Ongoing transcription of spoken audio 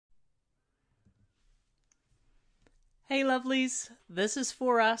Hey, lovelies. This is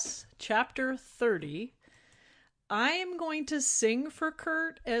For Us, Chapter 30. I am going to sing for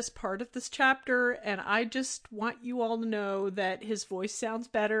Kurt as part of this chapter, and I just want you all to know that his voice sounds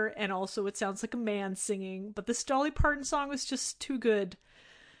better, and also it sounds like a man singing, but this Dolly Parton song was just too good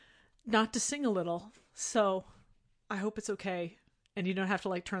not to sing a little. So I hope it's okay, and you don't have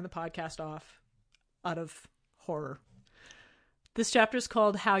to turn the podcast off out of horror. This chapter is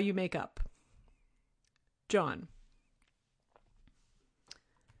called How You Make Up. John.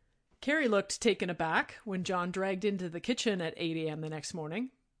 Carrie looked taken aback when John dragged into the kitchen at 8 a.m. the next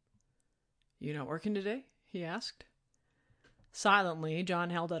morning. "You not working today?" he asked. Silently, John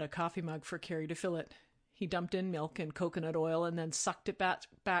held out a coffee mug for Carrie to fill it. He dumped in milk and coconut oil and then sucked it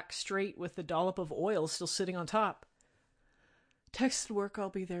back straight with the dollop of oil still sitting on top. "Texted work I'll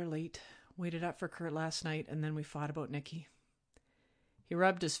be there late. Waited up for Kurt last night and then we fought about Nikki." He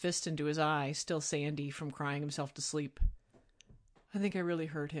rubbed his fist into his eye, still sandy from crying himself to sleep. "I think I really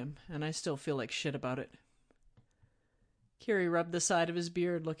hurt him, and I still feel like shit about it." Carrie rubbed the side of his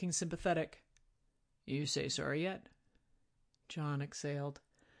beard, looking sympathetic. "You say sorry yet?" John exhaled.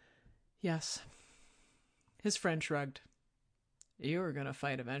 "Yes." His friend shrugged. "You are going to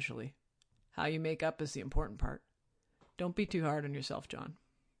fight eventually. How you make up is the important part. Don't be too hard on yourself, John."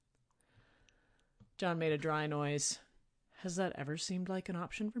 John made a dry noise. "Has that ever seemed like an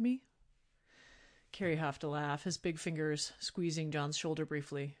option for me?" Carrie huffed a laugh, his big fingers squeezing John's shoulder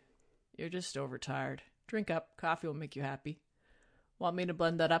briefly. "You're just overtired. Drink up. Coffee will make you happy. Want me to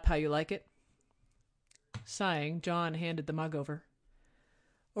blend that up how you like it?" Sighing, John handed the mug over.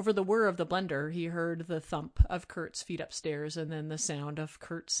 Over the whir of the blender, he heard the thump of Kurt's feet upstairs and then the sound of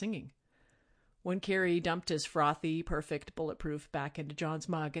Kurt singing. When Carrie dumped his frothy, perfect bulletproof back into John's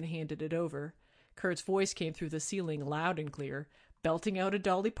mug and handed it over, Kurt's voice came through the ceiling loud and clear, belting out a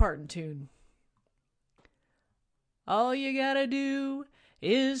Dolly Parton tune. "All you gotta do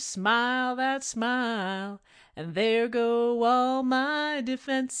is smile that smile, and there go all my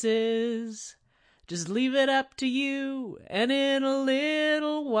defenses. Just leave it up to you, and in a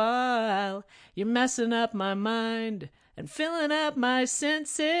little while, you're messing up my mind and filling up my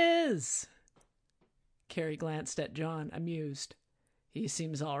senses." Carrie glanced at John, amused. "He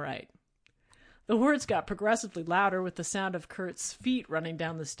seems all right." The words got progressively louder with the sound of Kurt's feet running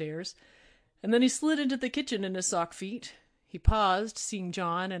down the stairs, and then he slid into the kitchen in his sock feet. He paused, seeing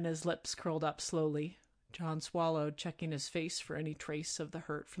John, and his lips curled up slowly. John swallowed, checking his face for any trace of the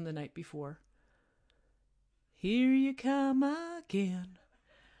hurt from the night before. "Here you come again,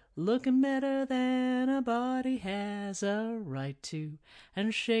 looking better than a body has a right to,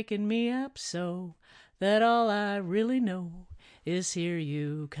 and shaking me up so that all I really know is here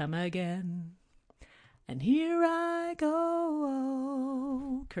you come again. And here I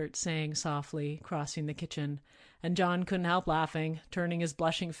go," Kurt sang softly, crossing the kitchen, and John couldn't help laughing, turning his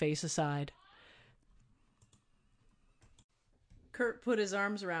blushing face aside. Kurt put his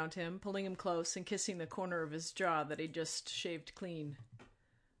arms around him, pulling him close and kissing the corner of his jaw that he'd just shaved clean.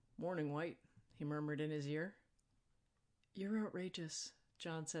 "Morning, White," he murmured in his ear. "You're outrageous,"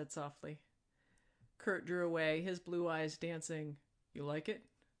 John said softly. Kurt drew away, his blue eyes dancing. "You like it?"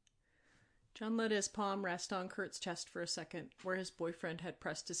 John let his palm rest on Kurt's chest for a second, where his boyfriend had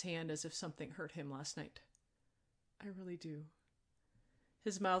pressed his hand as if something hurt him last night. "I really do."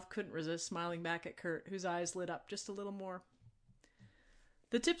 His mouth couldn't resist smiling back at Kurt, whose eyes lit up just a little more.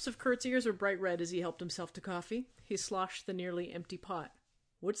 The tips of Kurt's ears were bright red as he helped himself to coffee. He sloshed the nearly empty pot.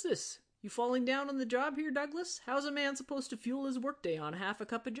 "What's this? You falling down on the job here, Douglas? How's a man supposed to fuel his workday on half a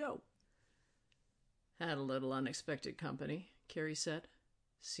cup of joe?" "Had a little unexpected company," Carrie said.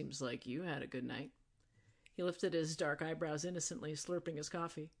 "Seems like you had a good night." He lifted his dark eyebrows innocently, slurping his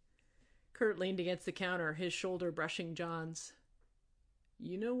coffee. Kurt leaned against the counter, his shoulder brushing John's.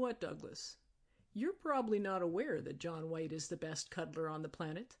 "You know what, Douglas? You're probably not aware that John White is the best cuddler on the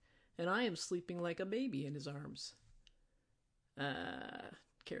planet, and I am sleeping like a baby in his arms."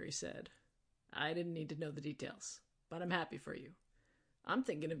 Carrie said. "I didn't need to know the details, but I'm happy for you. I'm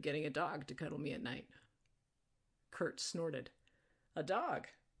thinking of getting a dog to cuddle me at night." Kurt snorted. "A dog?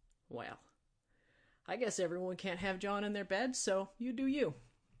 Well, I guess everyone can't have John in their bed, so you do you."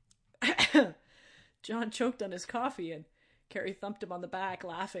 John choked on his coffee, and Carrie thumped him on the back,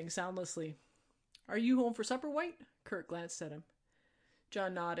 laughing soundlessly. "Are you home for supper, White?" Kurt glanced at him.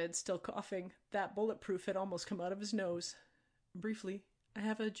 John nodded, still coughing. That bulletproof had almost come out of his nose. "Briefly, I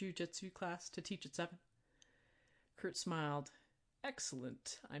have a jiu-jitsu class to teach at 7. Kurt smiled.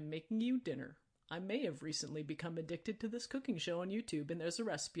 "Excellent. I'm making you dinner. I may have recently become addicted to this cooking show on YouTube, and there's a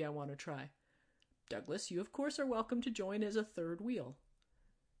recipe I want to try. Douglas, you of course are welcome to join as a third wheel."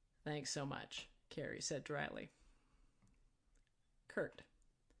 "Thanks so much," Carrie said dryly. Kurt.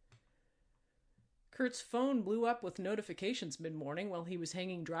 Kurt's phone blew up with notifications mid-morning while he was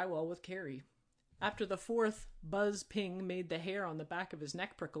hanging drywall with Carrie. After the fourth buzz ping made the hair on the back of his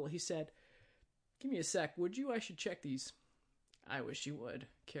neck prickle, he said, "Give me a sec, would you? I should check these." "I wish you would,"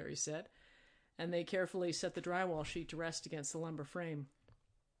 Carrie said, and they carefully set the drywall sheet to rest against the lumber frame.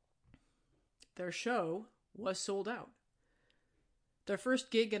 Their show was sold out. Their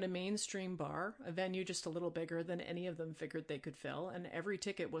first gig at a mainstream bar, a venue just a little bigger than any of them figured they could fill, and every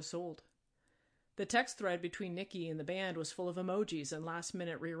ticket was sold. The text thread between Nikki and the band was full of emojis and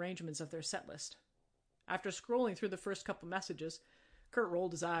last-minute rearrangements of their set list. After scrolling through the first couple messages, Kurt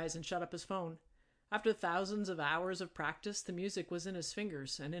rolled his eyes and shut up his phone. After thousands of hours of practice, the music was in his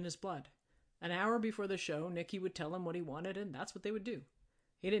fingers and in his blood. An hour before the show, Nikki would tell him what he wanted, and that's what they would do.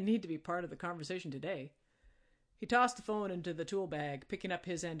 He didn't need to be part of the conversation today. He tossed the phone into the tool bag, picking up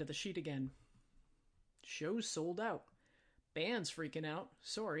his end of the sheet again. "Show's sold out. Band's freaking out.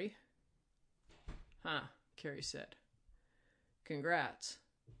 Sorry." "Huh," Carrie said. "Congrats.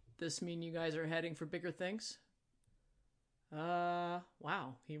 This mean you guys are heading for bigger things?"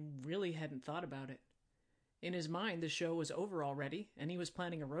 Wow, he really hadn't thought about it. In his mind, the show was over already, and he was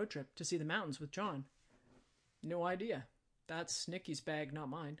planning a road trip to see the mountains with John. "No idea. That's Nikki's bag, not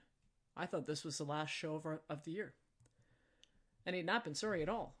mine. I thought this was the last show of the year." And he'd not been sorry at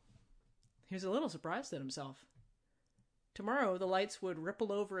all. He was a little surprised at himself. Tomorrow, the lights would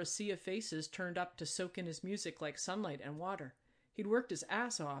ripple over a sea of faces turned up to soak in his music like sunlight and water. He'd worked his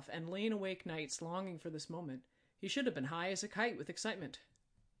ass off and lain awake nights longing for this moment. He should have been high as a kite with excitement.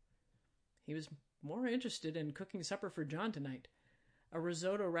 He was more interested in cooking supper for John tonight. A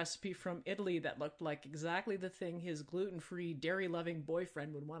risotto recipe from Italy that looked like exactly the thing his gluten-free, dairy-loving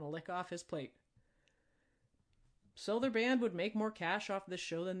boyfriend would want to lick off his plate. So their band would make more cash off this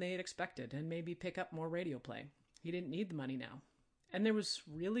show than they had expected, and maybe pick up more radio play. He didn't need the money now. And there was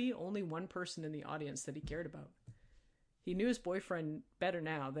really only one person in the audience that he cared about. He knew his boyfriend better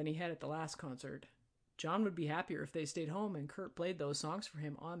now than he had at the last concert. John would be happier if they stayed home and Kurt played those songs for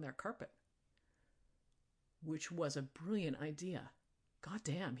him on their carpet. Which was a brilliant idea.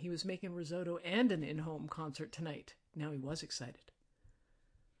 Goddamn, he was making risotto and an in-home concert tonight. Now he was excited.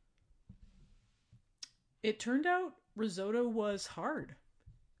 It turned out risotto was hard.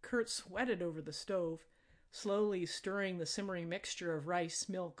 Kurt sweated over the stove, slowly stirring the simmering mixture of rice,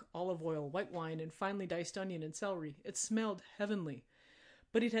 milk, olive oil, white wine, and finely diced onion and celery. It smelled heavenly.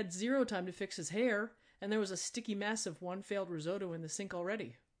 But he'd had zero time to fix his hair, and there was a sticky mess of one failed risotto in the sink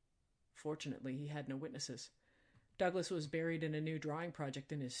already. Fortunately, he had no witnesses. Douglas was buried in a new drawing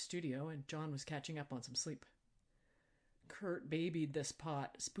project in his studio, and John was catching up on some sleep. Kurt babied this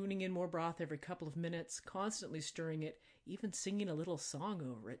pot, spooning in more broth every couple of minutes, constantly stirring it, even singing a little song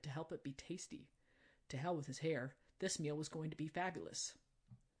over it to help it be tasty. To hell with his hair, this meal was going to be fabulous.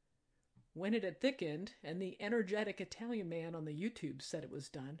 When it had thickened, and the energetic Italian man on the YouTube said it was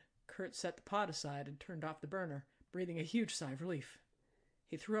done, Kurt set the pot aside and turned off the burner, breathing a huge sigh of relief.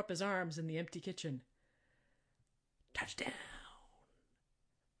 He threw up his arms in the empty kitchen. "Touchdown!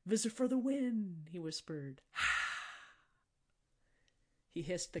 Visser for the win!" he whispered. He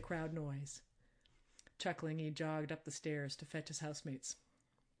hissed the crowd noise. Chuckling, he jogged up the stairs to fetch his housemates.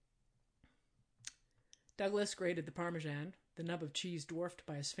 Douglas grated the Parmesan, the nub of cheese dwarfed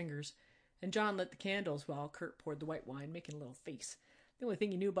by his fingers, and John lit the candles while Kurt poured the white wine, making a little face. The only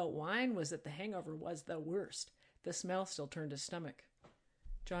thing he knew about wine was that the hangover was the worst. The smell still turned his stomach.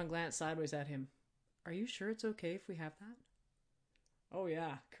 John glanced sideways at him. "Are you sure it's okay if we have that?" "Oh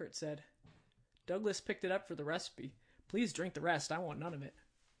yeah," Kurt said. "Douglas picked it up for the recipe. Please drink the rest. I want none of it."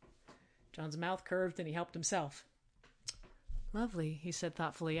 John's mouth curved and he helped himself. "Lovely," he said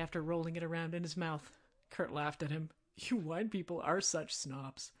thoughtfully after rolling it around in his mouth. Kurt laughed at him. "You wine people are such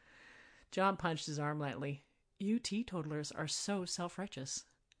snobs." John punched his arm lightly. "You teetotalers are so self-righteous."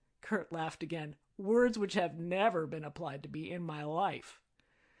 Kurt laughed again. "Words which have never been applied to me in my life."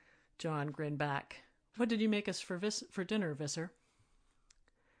 John grinned back. "What did you make us for dinner, Visser?"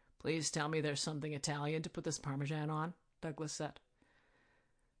 "Please tell me there's something Italian to put this Parmesan on," Douglas said.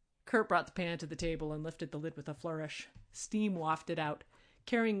 Kurt brought the pan to the table and lifted the lid with a flourish. Steam wafted out,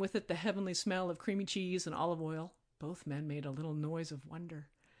 carrying with it the heavenly smell of creamy cheese and olive oil. Both men made a little noise of wonder,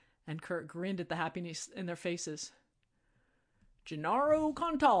 and Kurt grinned at the happiness in their faces. "Gennaro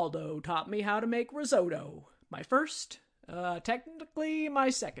Contaldo taught me how to make risotto. My first, technically my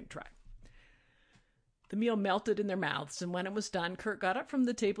second try." The meal melted in their mouths, and when it was done, Kurt got up from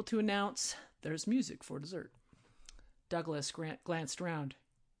the table to announce, "There's music for dessert." Douglas glanced around.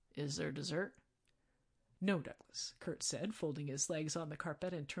 "Is there dessert?" "No, Douglas," Kurt said, folding his legs on the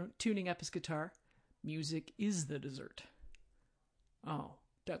carpet and tuning up his guitar. "Music is the dessert." Oh,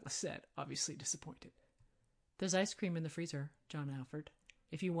 Douglas said, obviously disappointed. There's ice cream in the freezer, John offered,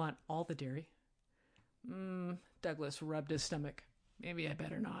 if you want all the dairy. Douglas rubbed his stomach. Maybe I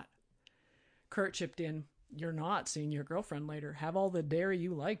better not. Kurt chipped in. You're not seeing your girlfriend later. Have all the dairy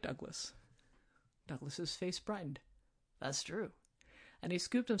you like, Douglas. Douglas's face brightened. That's true. And he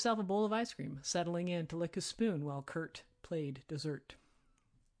scooped himself a bowl of ice cream, settling in to lick a spoon while Kurt played dessert.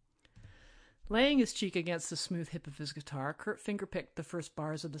 Laying his cheek against the smooth hip of his guitar, Kurt fingerpicked the first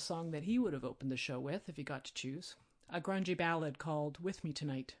bars of the song that he would have opened the show with if he got to choose, a grungy ballad called With Me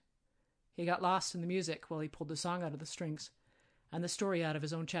Tonight. He got lost in the music while he pulled the song out of the strings and the story out of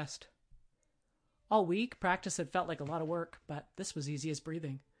his own chest. All week, practice had felt like a lot of work, but this was easy as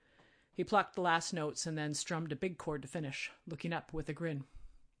breathing. He plucked the last notes and then strummed a big chord to finish, looking up with a grin.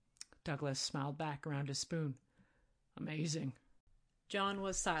 Douglas smiled back around his spoon. Amazing. John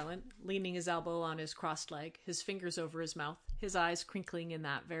was silent, leaning his elbow on his crossed leg, his fingers over his mouth, his eyes crinkling in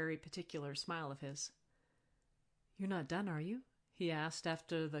that very particular smile of his. You're not done, are you? He asked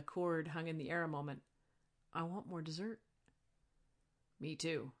after the chord hung in the air a moment. I want more dessert. Me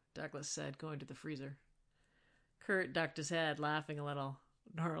too, Douglas said, going to the freezer. Kurt ducked his head, laughing a little.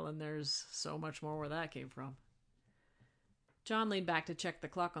 Darling, there's so much more where that came from. John leaned back to check the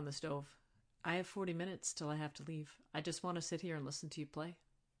clock on the stove. I have 40 minutes till I have to leave. I just want to sit here and listen to you play.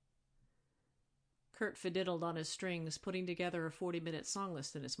 Kurt fiddled on his strings, putting together a 40-minute song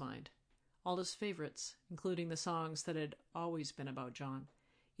list in his mind. All his favorites, including the songs that had always been about John,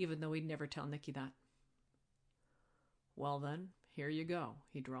 even though he'd never tell Nicky that. Well then, here you go,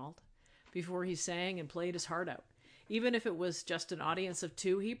 he drawled, before he sang and played his heart out. Even if it was just an audience of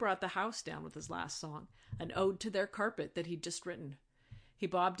two, he brought the house down with his last song, an ode to their carpet that he'd just written. He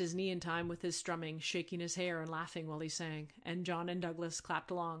bobbed his knee in time with his strumming, shaking his hair and laughing while he sang, and John and Douglas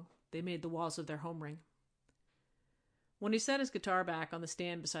clapped along. They made the walls of their home ring. When he set his guitar back on the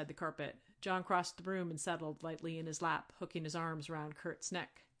stand beside the carpet, John crossed the room and settled lightly in his lap, hooking his arms round Kurt's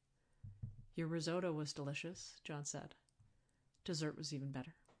neck. Your risotto was delicious, John said. Dessert was even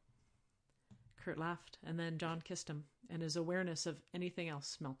better. Kurt laughed, and then John kissed him, and his awareness of anything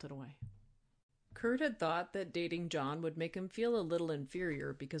else melted away. Kurt had thought that dating John would make him feel a little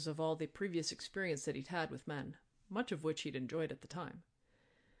inferior because of all the previous experience that he'd had with men, much of which he'd enjoyed at the time.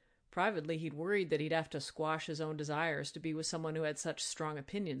 Privately, he'd worried that he'd have to squash his own desires to be with someone who had such strong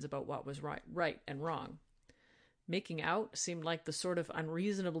opinions about what was right and wrong. Making out seemed like the sort of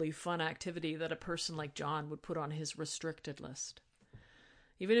unreasonably fun activity that a person like John would put on his restricted list.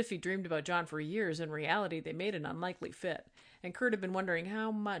 Even if he dreamed about John for years, in reality they made an unlikely fit, and Kurt had been wondering how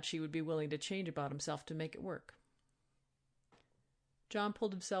much he would be willing to change about himself to make it work. John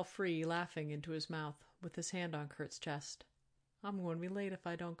pulled himself free, laughing into his mouth, with his hand on Kurt's chest. I'm going to be late if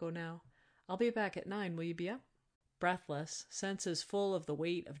I don't go now. I'll be back at 9. Will you be up? Breathless, senses full of the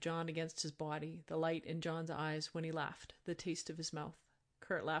weight of John against his body, the light in John's eyes when he laughed, the taste of his mouth,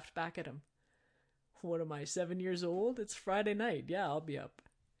 Kurt laughed back at him. What am I, 7 years old? It's Friday night. Yeah, I'll be up.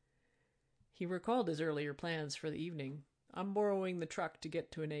 He recalled his earlier plans for the evening. I'm borrowing the truck to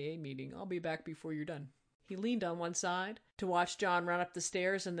get to an AA meeting. I'll be back before you're done. He leaned on one side to watch John run up the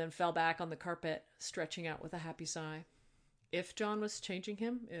stairs and then fell back on the carpet, stretching out with a happy sigh. If John was changing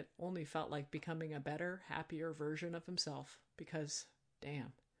him, it only felt like becoming a better, happier version of himself, because,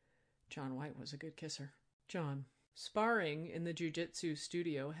 damn, John White was a good kisser. John. Sparring in the jiu-jitsu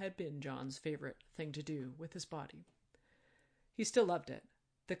studio had been John's favorite thing to do with his body. He still loved it.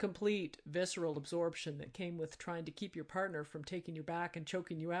 The complete, visceral absorption that came with trying to keep your partner from taking you back and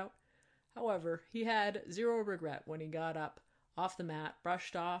choking you out. However, he had zero regret when he got up off the mat,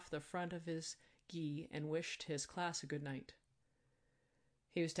 brushed off the front of his gi, and wished his class a good night.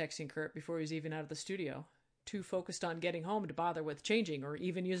 He was texting Kurt before he was even out of the studio, too focused on getting home to bother with changing or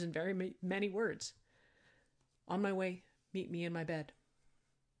even using very many words. On my way, meet me in my bed.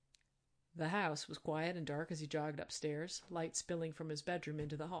 The house was quiet and dark as he jogged upstairs, light spilling from his bedroom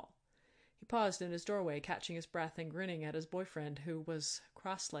into the hall. He paused in his doorway, catching his breath and grinning at his boyfriend, who was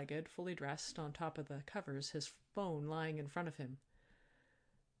cross-legged, fully dressed, on top of the covers, his phone lying in front of him.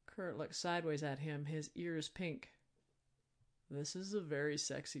 Kurt looked sideways at him, his ears pink. This is a very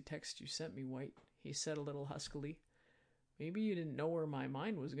sexy text you sent me, White, he said a little huskily. Maybe you didn't know where my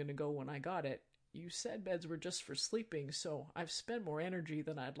mind was going to go when I got it. You said beds were just for sleeping, so I've spent more energy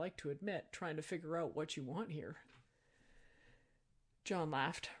than I'd like to admit trying to figure out what you want here. John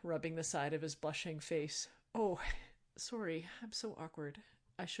laughed, rubbing the side of his blushing face. Oh, sorry, I'm so awkward.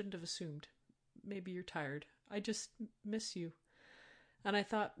 I shouldn't have assumed. Maybe you're tired. I just miss you. And I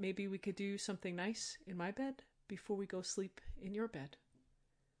thought maybe we could do something nice in my bed before we go sleep in your bed.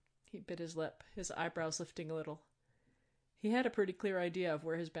 He bit his lip, his eyebrows lifting a little. He had a pretty clear idea of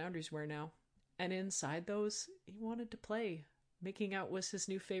where his boundaries were now, and inside those, he wanted to play. Making out was his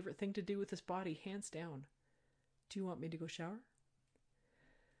new favorite thing to do with his body, hands down. Do you want me to go shower?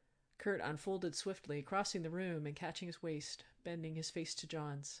 Kurt unfolded swiftly, crossing the room and catching his waist, bending his face to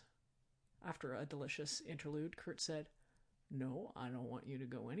John's. After a delicious interlude, Kurt said, "No, I don't want you to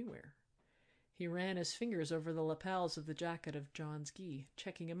go anywhere." He ran his fingers over the lapels of the jacket of John's gi,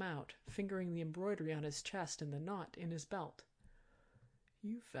 checking him out, fingering the embroidery on his chest and the knot in his belt.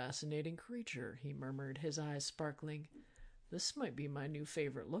 "You fascinating creature," he murmured, his eyes sparkling. "This might be my new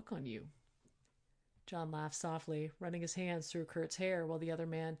favorite look on you." John laughed softly, running his hands through Kurt's hair while the other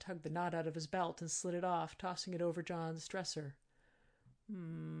man tugged the knot out of his belt and slid it off, tossing it over John's dresser.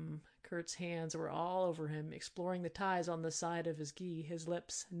 Kurt's hands were all over him, exploring the ties on the side of his gi, his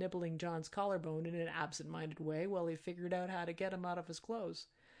lips nibbling John's collarbone in an absent-minded way while he figured out how to get him out of his clothes.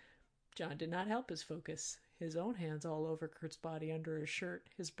 John did not help his focus, his own hands all over Kurt's body under his shirt,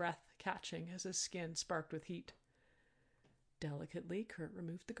 his breath catching as his skin sparked with heat. Delicately, Kurt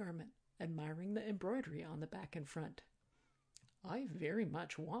removed the garment, admiring the embroidery on the back and front. "I very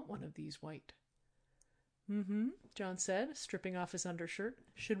much want one of these, White." John said, stripping off his undershirt.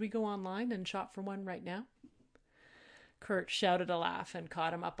 "Should we go online and shop for one right now?" Kurt shouted a laugh and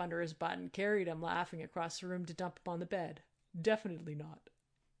caught him up under his butt and carried him laughing across the room to dump him on the bed. "Definitely not."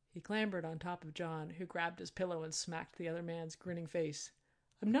 He clambered on top of John, who grabbed his pillow and smacked the other man's grinning face.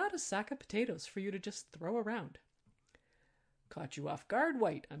 "I'm not a sack of potatoes for you to just throw around." "Caught you off guard,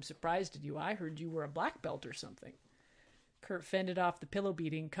 White. I'm surprised at you. I heard you were a black belt or something." Kurt fended off the pillow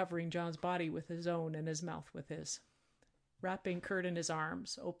beating, covering John's body with his own and his mouth with his. Wrapping Kurt in his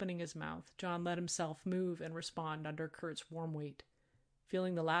arms, opening his mouth, John let himself move and respond under Kurt's warm weight,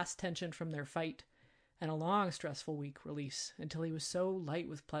 feeling the last tension from their fight and a long, stressful week release until he was so light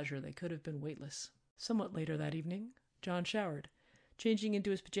with pleasure they could have been weightless. Somewhat later that evening, John showered, changing into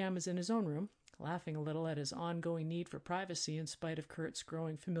his pajamas in his own room, laughing a little at his ongoing need for privacy in spite of Kurt's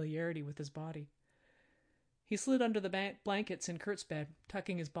growing familiarity with his body. He slid under the blankets in Kurt's bed,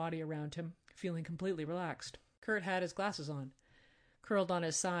 tucking his body around him, feeling completely relaxed. Kurt had his glasses on, curled on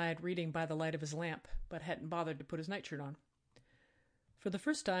his side, reading by the light of his lamp, but hadn't bothered to put his nightshirt on. For the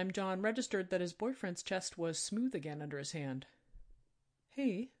first time, John registered that his boyfriend's chest was smooth again under his hand.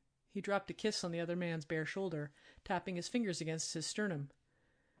 "Hey," he dropped a kiss on the other man's bare shoulder, tapping his fingers against his sternum.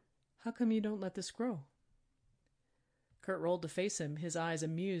 "How come you don't let this grow?" Kurt rolled to face him, his eyes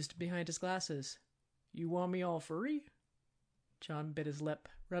amused behind his glasses. "You want me all furry?" John bit his lip,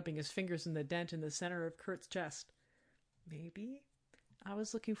 rubbing his fingers in the dent in the center of Kurt's chest. "Maybe. I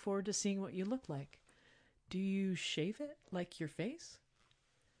was looking forward to seeing what you look like. Do you shave it, like your face?"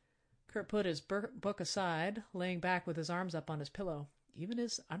 Kurt put his book aside, laying back with his arms up on his pillow. Even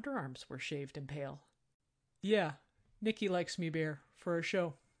his underarms were shaved and pale. "Yeah, Nikki likes me bare, for a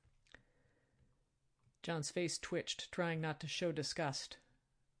show." John's face twitched, trying not to show disgust.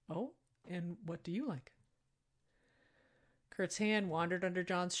 "Oh? And what do you like?" Kurt's hand wandered under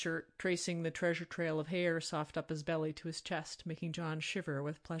John's shirt, tracing the treasure trail of hair soft up his belly to his chest, making John shiver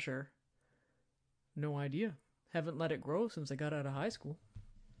with pleasure. "No idea. Haven't let it grow since I got out of high school."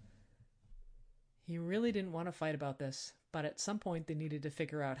 He really didn't want to fight about this, but at some point they needed to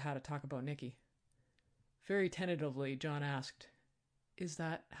figure out how to talk about Nikki. Very tentatively, John asked, "Is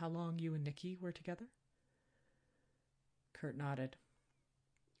that how long you and Nikki were together?" Kurt nodded.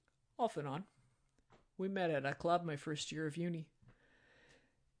 "Off and on. We met at a club my first year of uni."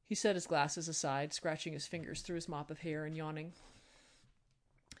 He set his glasses aside, scratching his fingers through his mop of hair and yawning.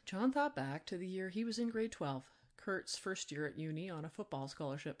 John thought back to the year he was in grade 12, Kurt's first year at uni on a football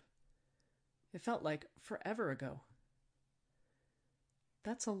scholarship. It felt like forever ago.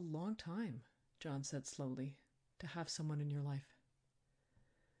 "That's a long time," John said slowly, "to have someone in your life.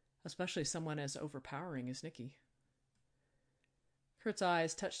 Especially someone as overpowering as Nikki." Kurt's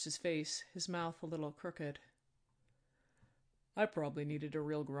eyes touched his face, his mouth a little crooked. "I probably needed a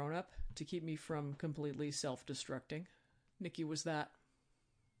real grown-up to keep me from completely self-destructing. Nikki was that."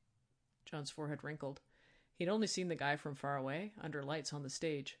 John's forehead wrinkled. He'd only seen the guy from far away, under lights on the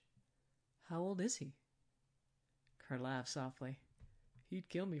stage. "How old is he?" Kurt laughed softly. "He'd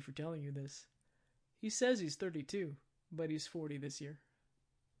kill me for telling you this. He says he's 32, but he's 40 this year."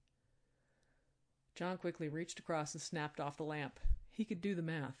 John quickly reached across and snapped off the lamp. He could do the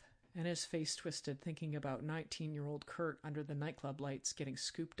math, and his face twisted thinking about 19-year-old Kurt under the nightclub lights getting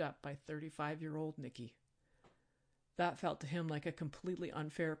scooped up by 35-year-old Nikki. That felt to him like a completely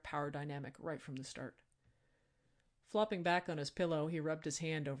unfair power dynamic right from the start. Flopping back on his pillow, he rubbed his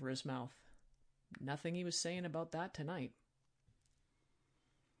hand over his mouth. Nothing he was saying about that tonight.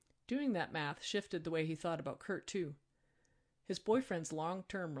 Doing that math shifted the way he thought about Kurt, too. His boyfriend's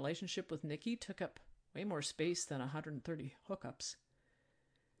long-term relationship with Nikki took up way more space than 130 hookups.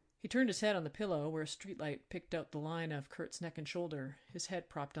 He turned his head on the pillow where a streetlight picked out the line of Kurt's neck and shoulder, his head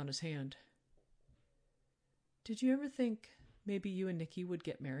propped on his hand. "Did you ever think maybe you and Nikki would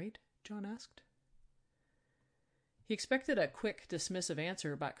get married?" John asked. He expected a quick, dismissive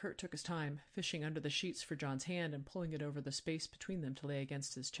answer, but Kurt took his time, fishing under the sheets for John's hand and pulling it over the space between them to lay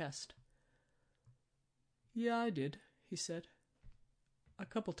against his chest. "Yeah, I did," he said. "A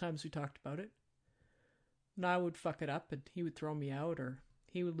couple times we talked about it. And I would fuck it up and he would throw me out, or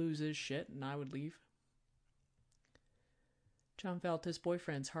he would lose his shit and I would leave." John felt his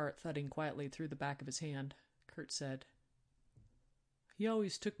boyfriend's heart thudding quietly through the back of his hand. Kurt said, "He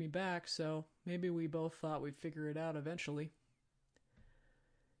always took me back, so maybe we both thought we'd figure it out eventually."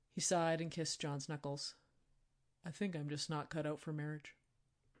 He sighed and kissed John's knuckles. "I think I'm just not cut out for marriage."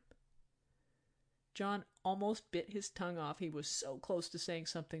 John almost bit his tongue off. He was so close to saying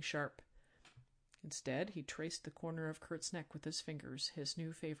something sharp. Instead, he traced the corner of Kurt's neck with his fingers, his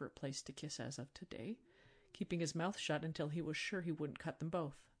new favorite place to kiss as of today, keeping his mouth shut until he was sure he wouldn't cut them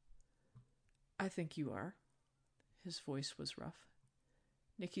both. "I think you are." His voice was rough.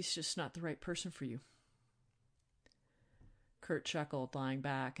 "Nikki's just not the right person for you." Kurt chuckled, lying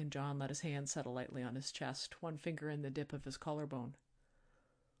back, and John let his hand settle lightly on his chest, one finger in the dip of his collarbone.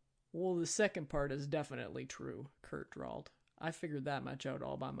 "Well, the second part is definitely true," Kurt drawled. "I figured that much out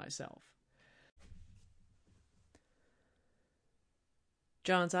all by myself."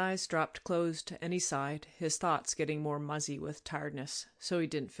 John's eyes dropped closed and he sighed, his thoughts getting more muzzy with tiredness, so he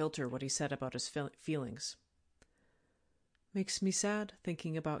didn't filter what he said about his feelings. "Makes me sad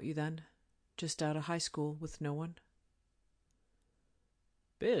thinking about you then, just out of high school with no one."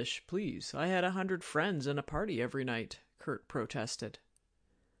 "Bish, please, I had 100 friends and a party every night," Kurt protested.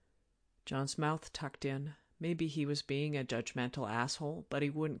 John's mouth tucked in. Maybe he was being a judgmental asshole, but he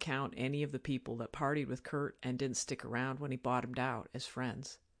wouldn't count any of the people that partied with Kurt and didn't stick around when he bottomed out as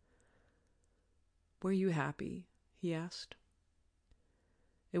friends. "Were you happy?" he asked.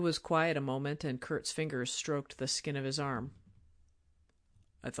 It was quiet a moment, and Kurt's fingers stroked the skin of his arm.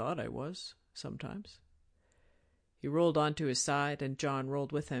 "I thought I was, sometimes." He rolled onto his side, and John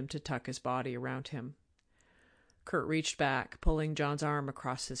rolled with him to tuck his body around him. Kurt reached back, pulling John's arm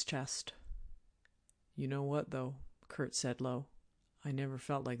across his chest. "You know what, though?" Kurt said low. "I never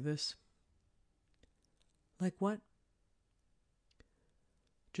felt like this." "Like what?"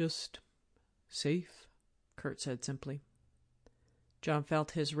 "Just safe," Kurt said simply. John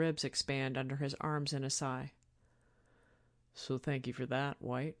felt his ribs expand under his arms in a sigh. "So thank you for that,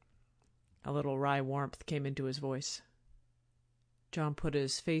 White." A little wry warmth came into his voice. John put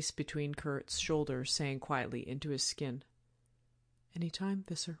his face between Kurt's shoulders, saying quietly into his skin, "Anytime,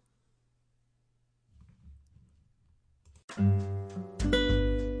 Visser."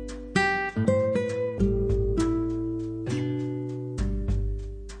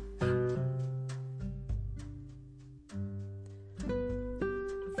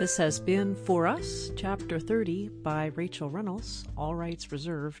 This has been For Us, Chapter 30 by Rachel Reynolds. All rights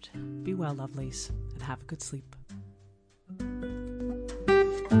reserved. Be well, lovelies, and have a good sleep.